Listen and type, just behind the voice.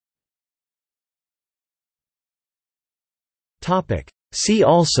See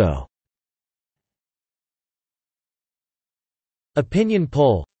also: opinion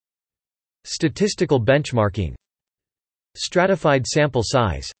poll, statistical benchmarking, stratified sample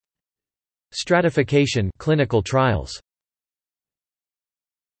size, stratification, clinical trials.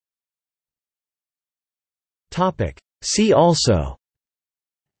 See also: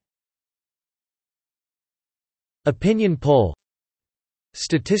 opinion poll,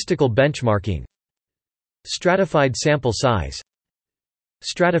 statistical benchmarking, stratified sample size,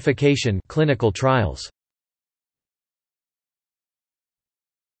 stratification, clinical trials.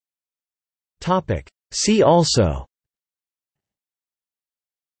 See also: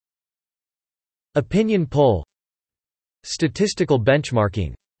 opinion poll, statistical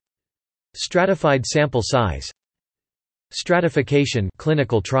benchmarking, stratified sample size, stratification,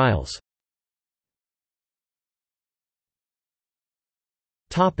 clinical trials.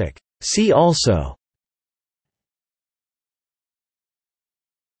 See also: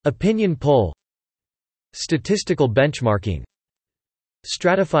 opinion poll, statistical benchmarking,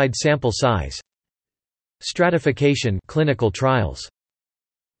 stratified sample size, stratification, clinical trials.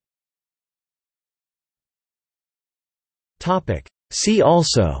 See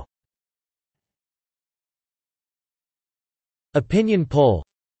also: opinion poll,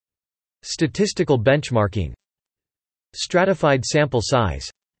 statistical benchmarking, stratified sample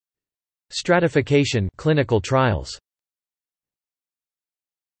size, stratification, clinical trials.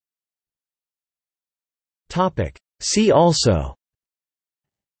 See also: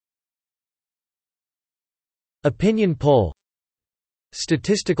 opinion poll,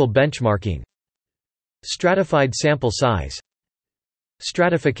 statistical benchmarking, stratified sample size,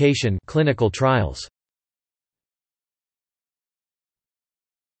 stratification, clinical trials.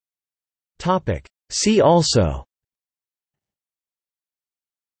 See also: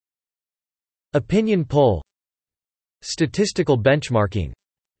 opinion poll, statistical benchmarking,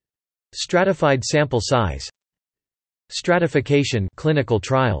 stratified sample size, stratification, clinical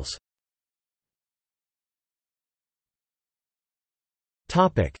trials.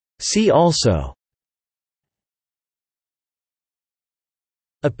 See also: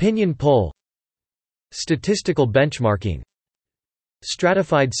 opinion poll, statistical benchmarking,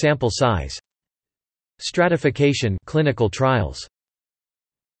 stratified sample size, stratification, clinical trials.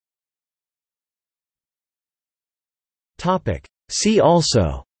 See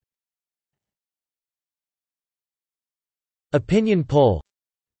also: opinion poll,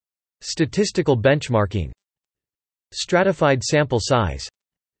 statistical benchmarking, stratified sample size,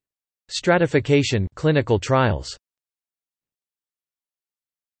 stratification, clinical trials.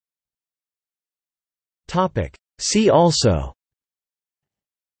 See also: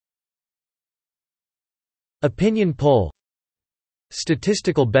 opinion poll,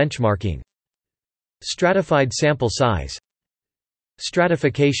 statistical benchmarking, stratified sample size,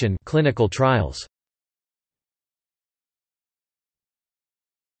 stratification, clinical trials.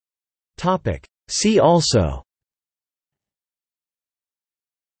 See also: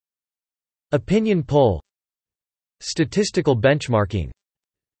 opinion poll, statistical benchmarking,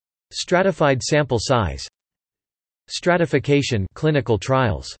 stratified sample size, stratification, clinical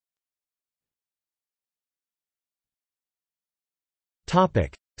trials.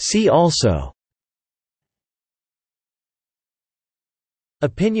 See also: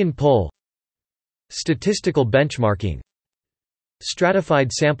 opinion poll, statistical benchmarking,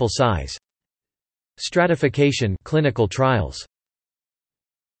 stratified sample size, stratification, clinical trials.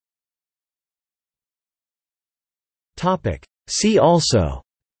 See also: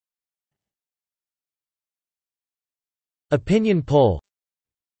 opinion poll,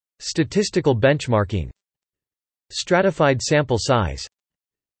 statistical benchmarking, stratified sample size,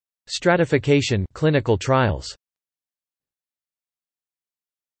 stratification, clinical trials.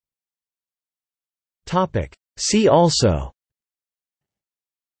 See also: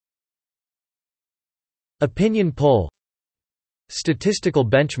 opinion poll, statistical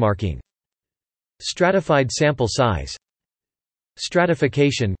benchmarking, stratified sample size,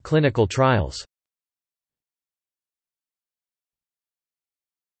 stratification, clinical trials.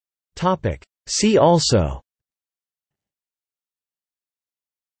 See also: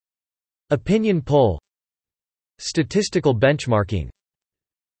 opinion poll, statistical benchmarking,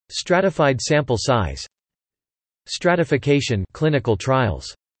 stratified sample size, stratification, clinical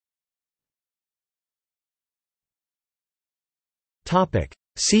trials.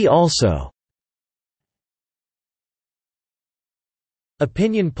 See also: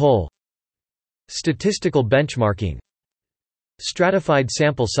 opinion poll, statistical benchmarking, stratified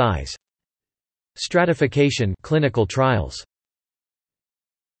sample size, stratification, clinical trials.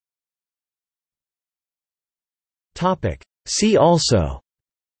 See also: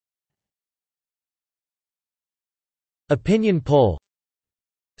 opinion poll,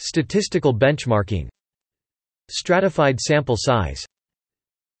 statistical benchmarking, stratified sample size,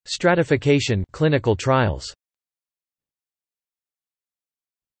 stratification, clinical trials.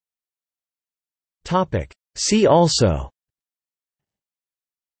 See also: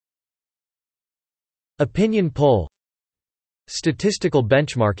 opinion poll, statistical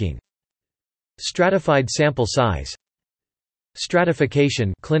benchmarking, stratified sample size,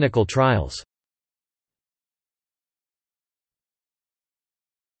 stratification, clinical trials.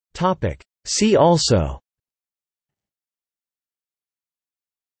 See also: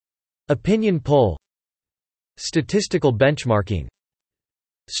 opinion poll, statistical benchmarking,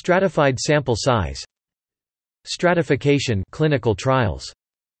 stratified sample size, stratification, clinical trials.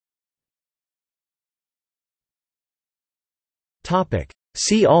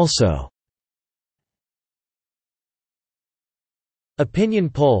 See also: opinion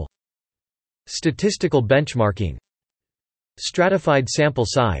poll, statistical benchmarking, stratified sample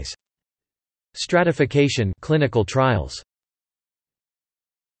size, stratification, clinical trials.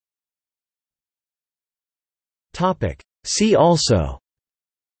 See also: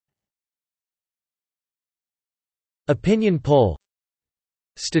 opinion poll,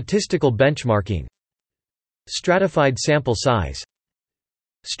 statistical benchmarking, stratified sample size,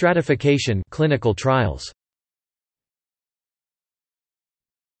 stratification, clinical trials.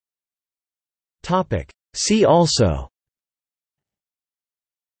 See also: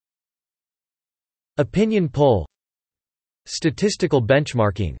 opinion poll, statistical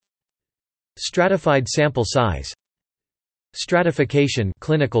benchmarking, stratified sample size, stratification,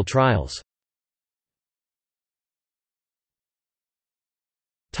 clinical trials.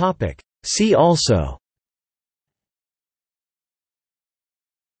 See also: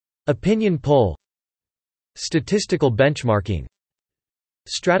 opinion poll, statistical benchmarking,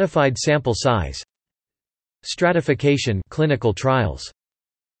 stratified sample size, stratification, clinical trials.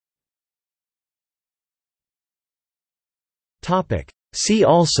 See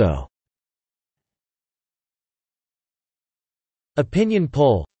also: opinion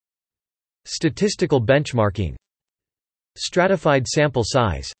poll, statistical benchmarking, stratified sample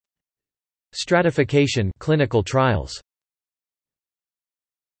size, stratification, clinical trials.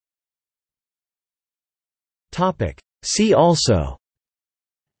 See also: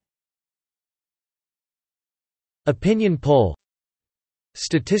 opinion poll,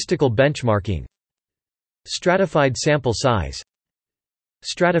 statistical benchmarking, stratified sample size,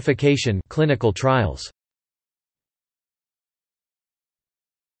 stratification, clinical trials.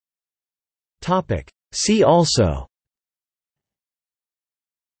 See also: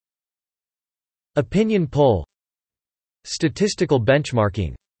 opinion poll, statistical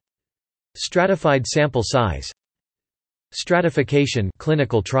benchmarking, stratified sample size, stratification,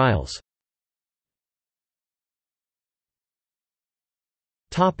 clinical trials.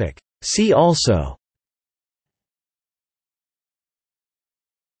 See also: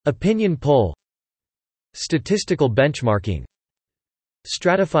 opinion poll, statistical benchmarking,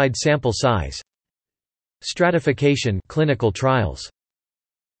 stratified sample size, stratification, clinical trials.